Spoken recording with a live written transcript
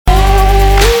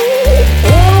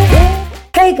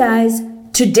Hey guys,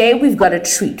 today we've got a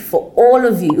treat for all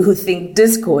of you who think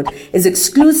Discord is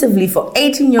exclusively for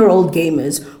 18-year-old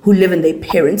gamers who live in their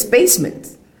parents'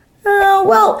 basements.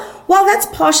 Well, while that's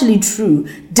partially true,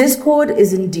 Discord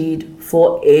is indeed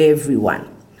for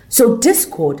everyone. So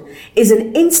Discord is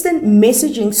an instant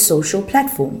messaging social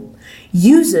platform.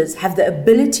 Users have the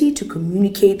ability to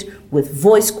communicate with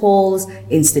voice calls,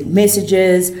 instant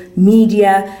messages,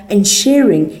 media, and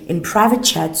sharing in private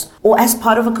chats or as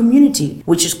part of a community,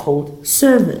 which is called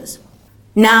servers.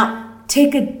 Now,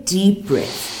 take a deep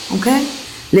breath, okay?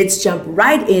 Let's jump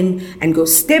right in and go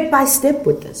step by step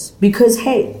with this. Because,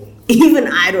 hey, even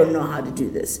I don't know how to do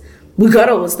this. We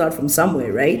gotta all start from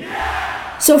somewhere, right?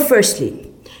 So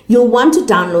firstly, you'll want to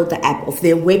download the app of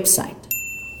their website.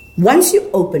 Once you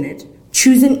open it,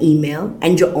 choose an email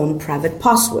and your own private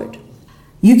password.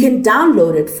 You can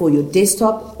download it for your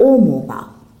desktop or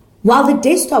mobile. While the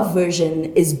desktop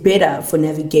version is better for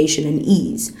navigation and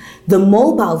ease, the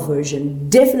mobile version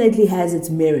definitely has its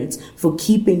merits for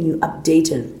keeping you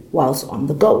updated whilst on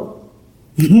the go.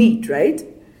 Neat, right?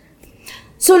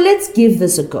 So let's give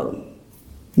this a go.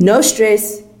 No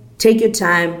stress, take your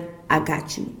time, I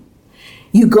got you.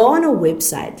 You go on a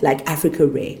website like Africa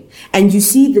Rare and you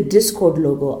see the Discord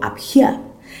logo up here.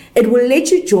 It will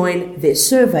let you join their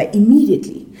server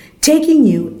immediately, taking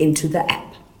you into the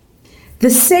app. The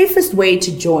safest way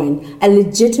to join a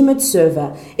legitimate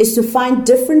server is to find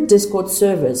different Discord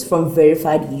servers from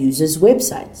verified users'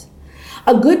 websites.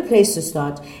 A good place to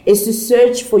start is to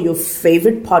search for your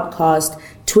favorite podcast,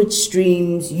 Twitch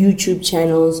streams, YouTube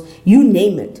channels, you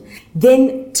name it.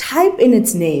 Then type in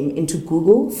its name into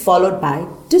Google, followed by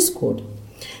Discord.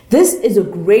 This is a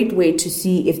great way to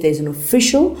see if there's an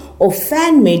official or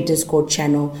fan-made Discord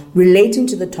channel relating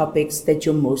to the topics that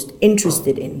you're most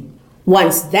interested in.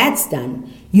 Once that's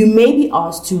done, you may be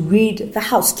asked to read the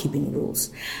housekeeping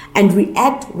rules and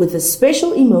react with a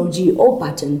special emoji or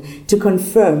button to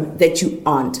confirm that you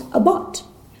aren't a bot.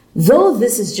 Though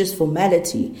this is just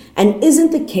formality and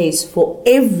isn't the case for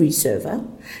every server,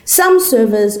 some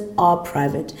servers are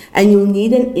private and you'll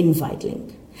need an invite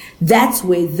link. That's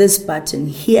where this button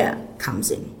here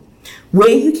comes in, where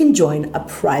you can join a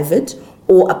private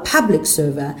or a public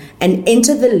server and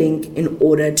enter the link in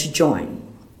order to join.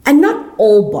 And not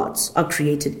all bots are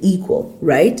created equal,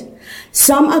 right?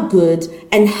 Some are good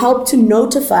and help to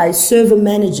notify server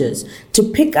managers to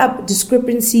pick up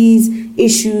discrepancies,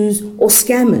 issues, or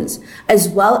scammers, as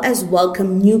well as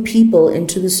welcome new people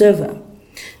into the server.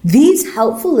 These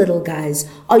helpful little guys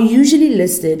are usually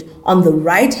listed on the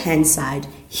right-hand side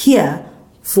here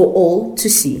for all to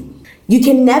see. You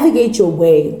can navigate your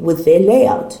way with their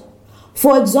layout.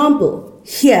 For example,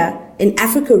 here in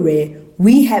Africa Rare,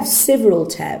 we have several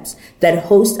tabs that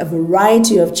host a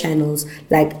variety of channels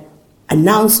like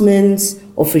announcements,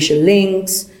 official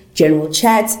links, general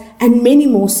chats, and many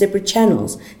more separate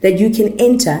channels that you can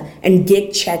enter and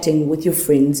get chatting with your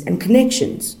friends and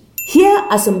connections. Here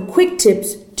are some quick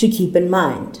tips to keep in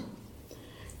mind.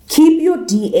 Keep your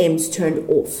DMs turned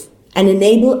off and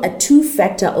enable a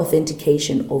two-factor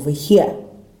authentication over here.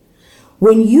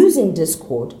 When using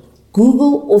Discord,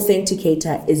 Google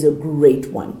Authenticator is a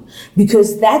great one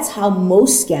because that's how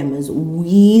most scammers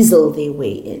weasel their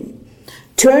way in.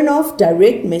 Turn off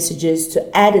direct messages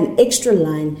to add an extra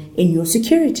line in your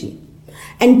security.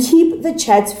 And keep the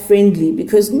chats friendly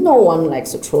because no one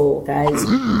likes a troll, guys.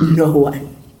 No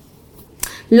one.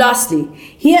 Lastly,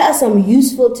 here are some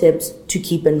useful tips to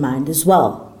keep in mind as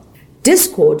well.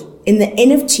 Discord in the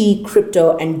NFT,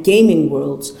 crypto, and gaming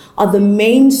worlds are the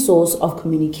main source of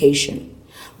communication,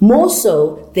 more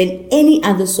so than any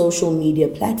other social media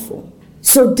platform.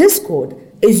 So Discord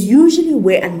is usually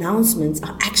where announcements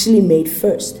are actually made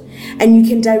first, and you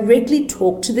can directly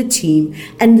talk to the team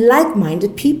and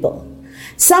like-minded people.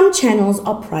 Some channels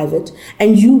are private,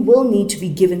 and you will need to be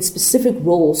given specific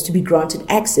roles to be granted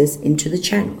access into the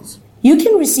channels. You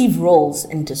can receive roles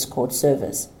in Discord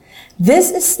servers.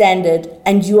 This is standard,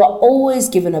 and you are always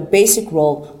given a basic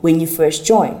role when you first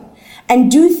join. And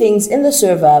do things in the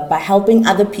server by helping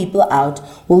other people out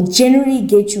will generally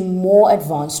get you more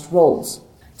advanced roles.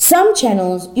 Some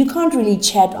channels you can't really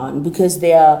chat on because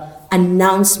they are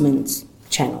announcements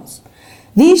channels.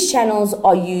 These channels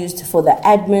are used for the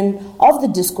admin of the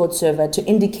Discord server to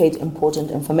indicate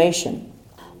important information.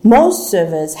 Most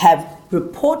servers have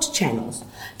report channels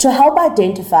to help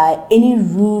identify any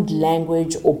rude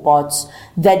language or bots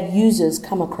that users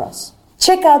come across.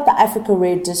 Check out the Africa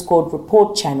Rare Discord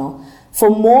report channel for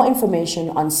more information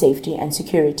on safety and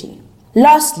security.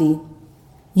 Lastly,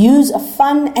 use a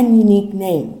fun and unique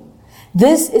name.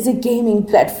 This is a gaming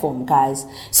platform, guys,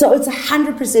 so it's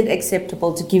 100%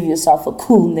 acceptable to give yourself a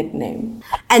cool nickname.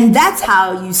 And that's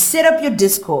how you set up your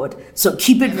Discord, so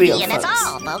keep it real, And that's folks.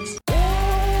 all, folks.